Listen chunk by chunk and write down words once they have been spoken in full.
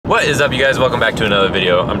What is up, you guys? Welcome back to another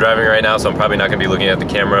video. I'm driving right now, so I'm probably not gonna be looking at the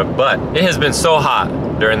camera, but it has been so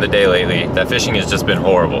hot during the day lately that fishing has just been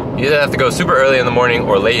horrible. You either have to go super early in the morning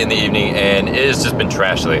or late in the evening, and it has just been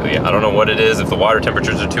trash lately. I don't know what it is, if the water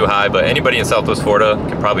temperatures are too high, but anybody in Southwest Florida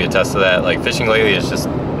can probably attest to that. Like, fishing lately has just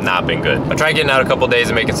not been good. I tried getting out a couple days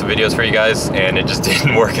and making some videos for you guys, and it just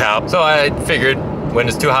didn't work out. So I figured when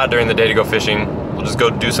it's too hot during the day to go fishing, we'll just go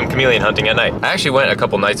do some chameleon hunting at night. I actually went a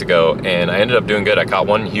couple nights ago and I ended up doing good. I caught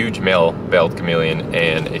one huge male veiled chameleon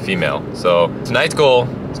and a female. So tonight's goal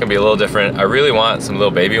is gonna be a little different. I really want some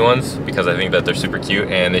little baby ones because I think that they're super cute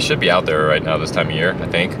and they should be out there right now this time of year, I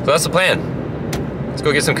think. So that's the plan. Let's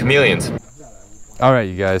go get some chameleons. All right,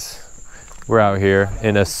 you guys, we're out here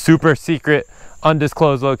in a super secret,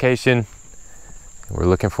 undisclosed location. We're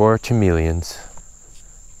looking for chameleons.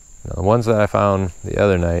 Now, the ones that I found the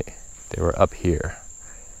other night, they were up here,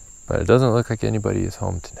 but it doesn't look like anybody is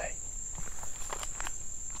home tonight.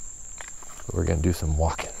 But we're gonna do some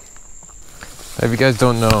walking. If you guys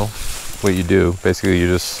don't know what you do, basically you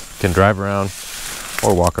just can drive around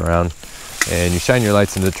or walk around and you shine your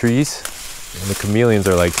lights in the trees, and the chameleons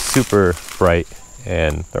are like super bright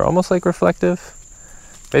and they're almost like reflective.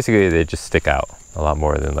 Basically they just stick out a lot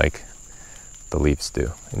more than like the leaves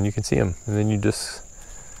do, and you can see them, and then you just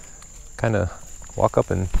kind of walk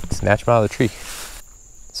up and snatch them out of the tree.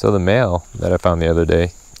 So the male that I found the other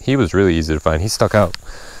day, he was really easy to find. He stuck out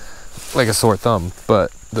like a sore thumb,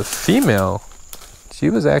 but the female,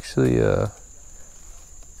 she was actually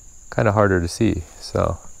kind of harder to see.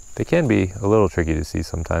 So they can be a little tricky to see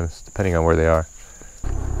sometimes, depending on where they are.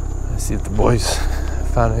 Let's see if the boys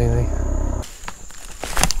found anything.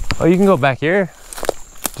 Oh, you can go back here.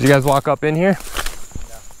 Did you guys walk up in here?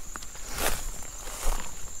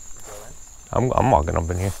 I'm walking up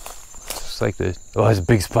in here. It's just like this. Oh, there's a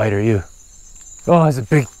big spider, you. Oh, there's a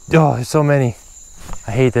big, oh, there's so many.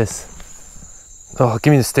 I hate this. Oh,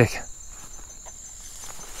 give me the stick.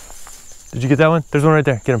 Did you get that one? There's one right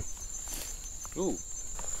there, get him. Ooh.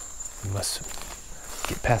 You must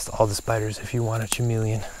get past all the spiders if you want a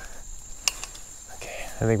chameleon. Okay,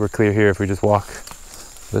 I think we're clear here if we just walk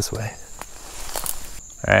this way.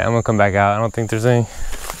 All right, I'm gonna come back out. I don't think there's any.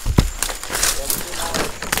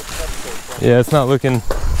 Yeah, it's not looking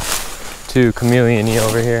too chameleon-y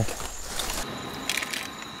over here.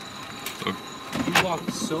 He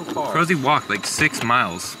walked so far. Rosie walked like 6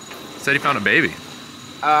 miles. Said he found a baby.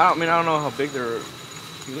 I mean, I don't know how big they're.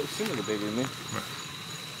 He seemed like a baby to me.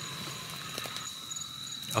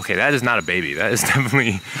 Okay, that is not a baby. That is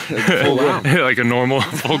definitely like a normal,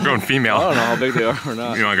 full-grown female. I don't know how big they are or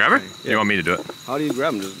not. You want to grab her? Yeah. You want me to do it? How do you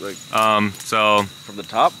grab them? Just like. So From the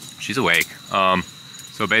top? she's awake.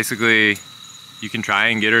 So basically, you can try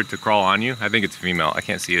and get her to crawl on you. I think it's a female. I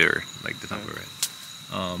can't see her like the top of her head.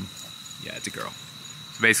 Yeah, it's a girl.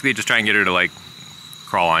 So basically, just try and get her to like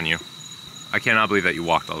crawl on you. I cannot believe that you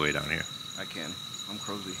walked all the way down here. I can. I'm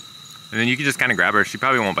crazy. And then you can just kind of grab her. She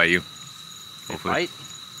probably won't bite you. Hopefully. Bite?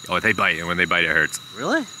 Oh, they bite, and when they bite, it hurts.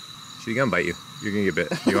 Really? She's gonna bite you. You're gonna get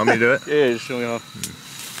bit. You want me to do it? Yeah, just show me how.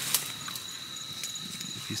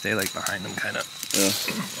 If you stay like behind them, kind of. Yeah.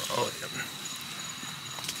 Oh, yeah.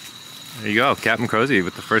 There you go, Captain Crozy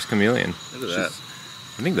with the first chameleon. Look at that.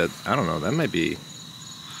 I think that, I don't know, that might be,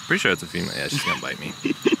 pretty sure it's a female. Yeah, she's gonna bite me.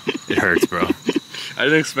 It hurts, bro. I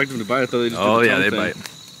didn't expect them to bite. I thought they just. Oh did the yeah, they tongue bite.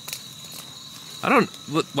 thing. I don't,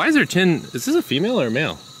 why is her chin, is this a female or a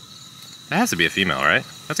male? That has to be a female, right?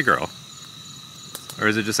 That's a girl. Or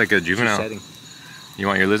is it just like a juvenile? Setting. You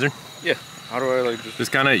want your lizard? Yeah. How do I like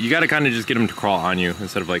Just kind of, you gotta kind of just get them to crawl on you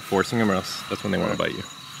instead of like forcing them, or else that's when they want to bite you.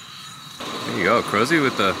 There you go, Crozy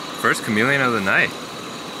with the first chameleon of the night.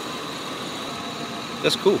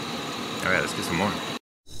 That's cool. All right, let's get some more.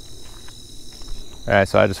 All right,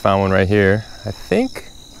 so I just found one right here. I think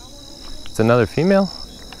it's another female.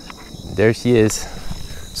 There she is.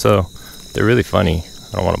 So they're really funny.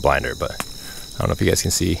 I don't want to blind her, but I don't know if you guys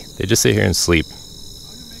can see. They just sit here and sleep.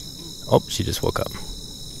 Oh, she just woke up.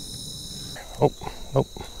 Oh, oh,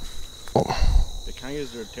 oh. They kind of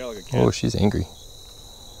use their tail like a cat. Oh, she's angry.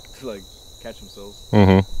 To like catch themselves.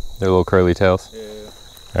 Mm-hmm. Their little curly tails. Yeah.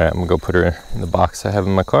 All right, I'm gonna go put her in the box I have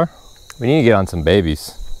in my car. We need to get on some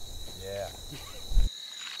babies. Yeah.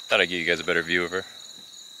 Thought I'd give you guys a better view of her.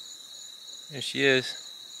 There she is.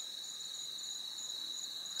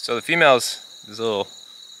 So the females, these little,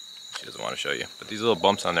 she doesn't want to show you, but these little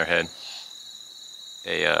bumps on their head,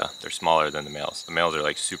 they're smaller than the males. The males are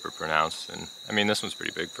like super pronounced, and I mean this one's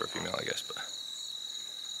pretty big for a female, I guess, but.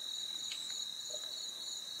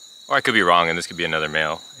 Or I could be wrong and this could be another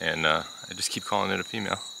male, and I just keep calling it a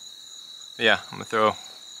female. But yeah, I'm gonna throw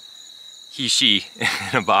he, she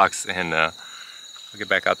in a box and I'll get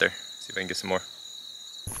back out there, see if I can get some more.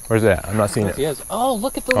 Where's that? I'm not seeing it. He is. Oh,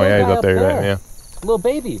 look at the Oh little yeah, guy he's up there, there. right? Yeah. Little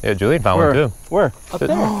baby. Yeah, Julian found one too. Where? Up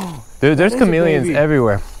there. Dude, there's chameleons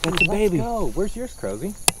everywhere. It's a baby. Oh, where's yours,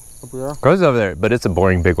 Crosy? Up there. Crow's over there, but it's a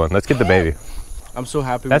boring big one. Let's get the baby. I'm so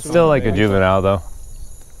happy. That's still like a juvenile though.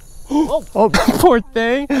 Oh, poor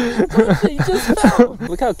thing. He just fell.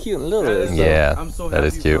 Look how cute and little it is. Yeah, I'm so that happy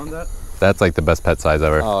is you cute. found that. That's like the best pet size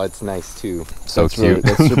ever. Oh, it's nice too. So That's cute. really-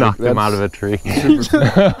 that's super- Knocked him out of a tree.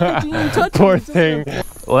 Poor thing.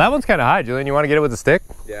 Well, that one's kind of high, Julian. You want to get it with a stick?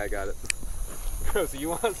 Yeah, I got it. So you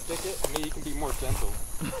want to stick it? I mean, you can be more gentle.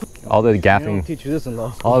 All the I don't gaffing, teach you this in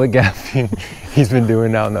law. all the gaffing he's been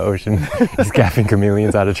doing out in the ocean. He's gaffing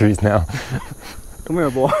chameleons out of trees now. Come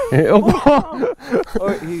here, boy. Oh, Oh,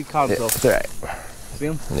 he caught himself. it's all right. See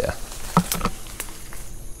him? Yeah.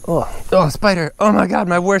 Oh, spider. Oh my God,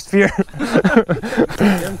 my worst fear.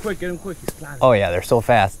 Get him quick, get him quick. He's flying. Oh yeah, they're so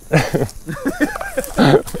fast.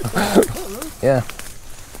 Yeah.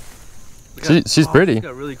 She's pretty. She's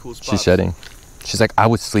got really cool spots. She's shedding. She's like, I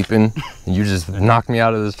was sleeping and you just knocked me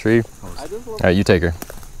out of this tree. All right, you take her.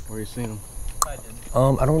 Where are you seeing him?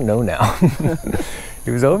 I don't know now.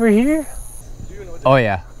 He was over here? Oh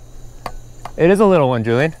yeah. It is a little one,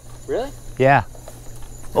 Julian. Really? Yeah.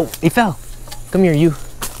 Oh, he fell. Come here, you.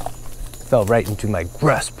 Fell right into my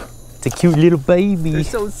grasp. It's a cute little baby. They're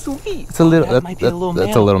so sweet. It's a little. That might be a little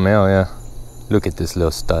That's a male. little male, yeah. Look at this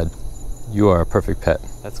little stud. You are a perfect pet.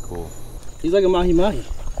 That's cool. He's like a mahi-mahi.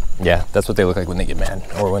 Yeah, that's what they look like when they get mad,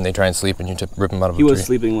 or when they try and sleep and you rip them out of a He tree. was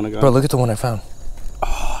sleeping when I got Bro, him. look at the one I found.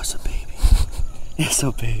 Oh, it's a baby. It's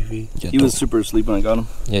a baby. Yeah, He was super asleep when I got him.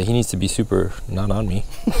 Yeah, he needs to be super not on me.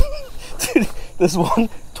 Dude, this one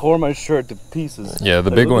tore my shirt to pieces. Yeah, the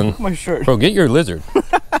Like, big look one. at my shirt. Bro, get your lizard.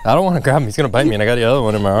 I don't want to grab him. He's gonna bite me, and I got the other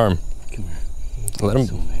one in my arm. Come here. Let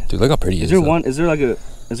him. Dude, look how pretty he is. Is there though. one? Is there like a?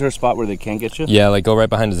 Is there a spot where they can't get you? Yeah, like go right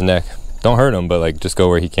behind his neck. Don't hurt him, but like just go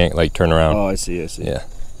where he can't like turn around. Oh, I see. I see. Yeah.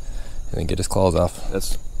 And then get his claws off.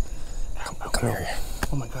 That's. Come here.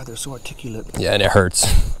 Oh my God, they're so articulate. Yeah, and it hurts.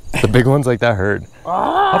 The big ones like that hurt.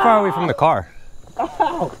 How far are we from the car?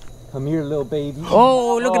 Come here, little baby.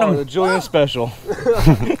 Oh, look at The him. Julian special.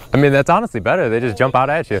 I mean, that's honestly better. They just jump out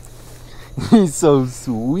at you. He's so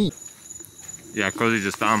sweet. Yeah, Cozy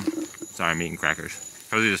just found. Sorry, I'm eating crackers.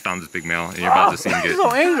 Cozy just found this big male, and you're about to see him get. I'm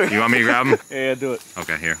so angry. You want me to grab him? Yeah, do it.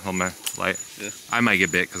 Okay, here, hold my light. Yeah. I might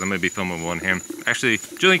get bit because I'm gonna be filming with one hand. Actually,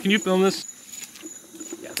 Julian, can you film this?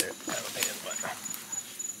 Yeah, there. I don't think it's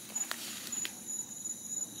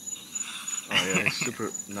Oh yeah, he's super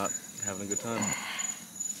not having a good time.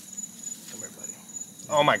 Come here, buddy.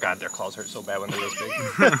 Oh my God, their claws hurt so bad when they're this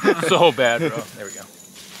big. So bad, bro. There we go.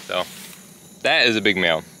 So, that is a big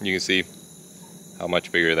male. You can see how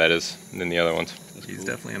much bigger that is than the other ones. He's cool.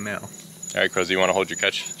 Definitely a male. All right, Crozzy, you want to hold your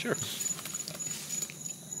catch? Sure.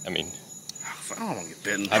 I mean, I don't want to get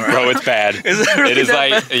bitten. bro, it's bad. Is it really It is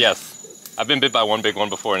that like, bad? yes. I've been bit by one big one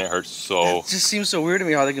before and it hurts so It just seems so weird to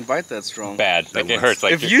me how they can bite that strong. bad. Like, it hurts.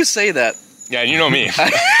 Like, If you say that, yeah, you know me. I've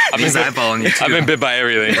been eyeballing you too. I've been bit by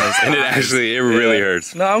everything, and it really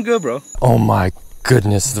hurts. no, I'm good, bro. Oh my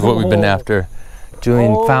goodness, this is what we've been after.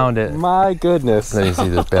 Julian found it. My goodness. Let me see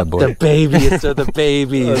this bad boy. The babies are the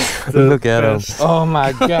babies. Look at him. Oh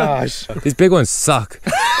my gosh. These big ones suck.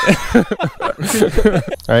 All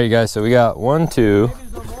right, you guys. So we got 1, 2,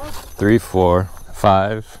 3, 4,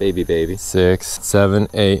 5, Baby. 6, 7,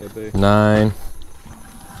 8, 9,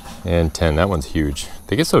 and 10. That one's huge.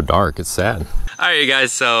 They get so dark. It's sad. All right, you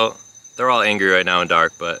guys. So they're all angry right now and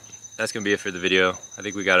dark, but that's gonna be it for the video. I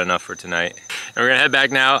think we got enough for tonight. And we're gonna head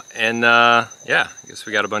back now. And yeah, I guess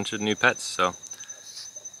we got a bunch of new pets. So,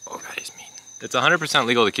 oh God, he's mean. It's 100%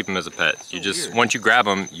 legal to keep him as a pet. You just, once you grab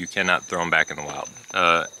him, you cannot throw him back in the wild.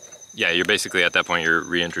 Yeah, you're basically at that point, you're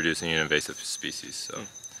reintroducing an invasive species. So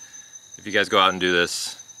if you guys go out and do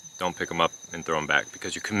this, don't pick them up and throw them back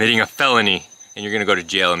because you're committing a felony and you're gonna go to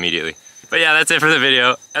jail immediately. But yeah, that's it for the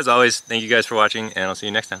video. As always, thank you guys for watching and I'll see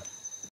you next time.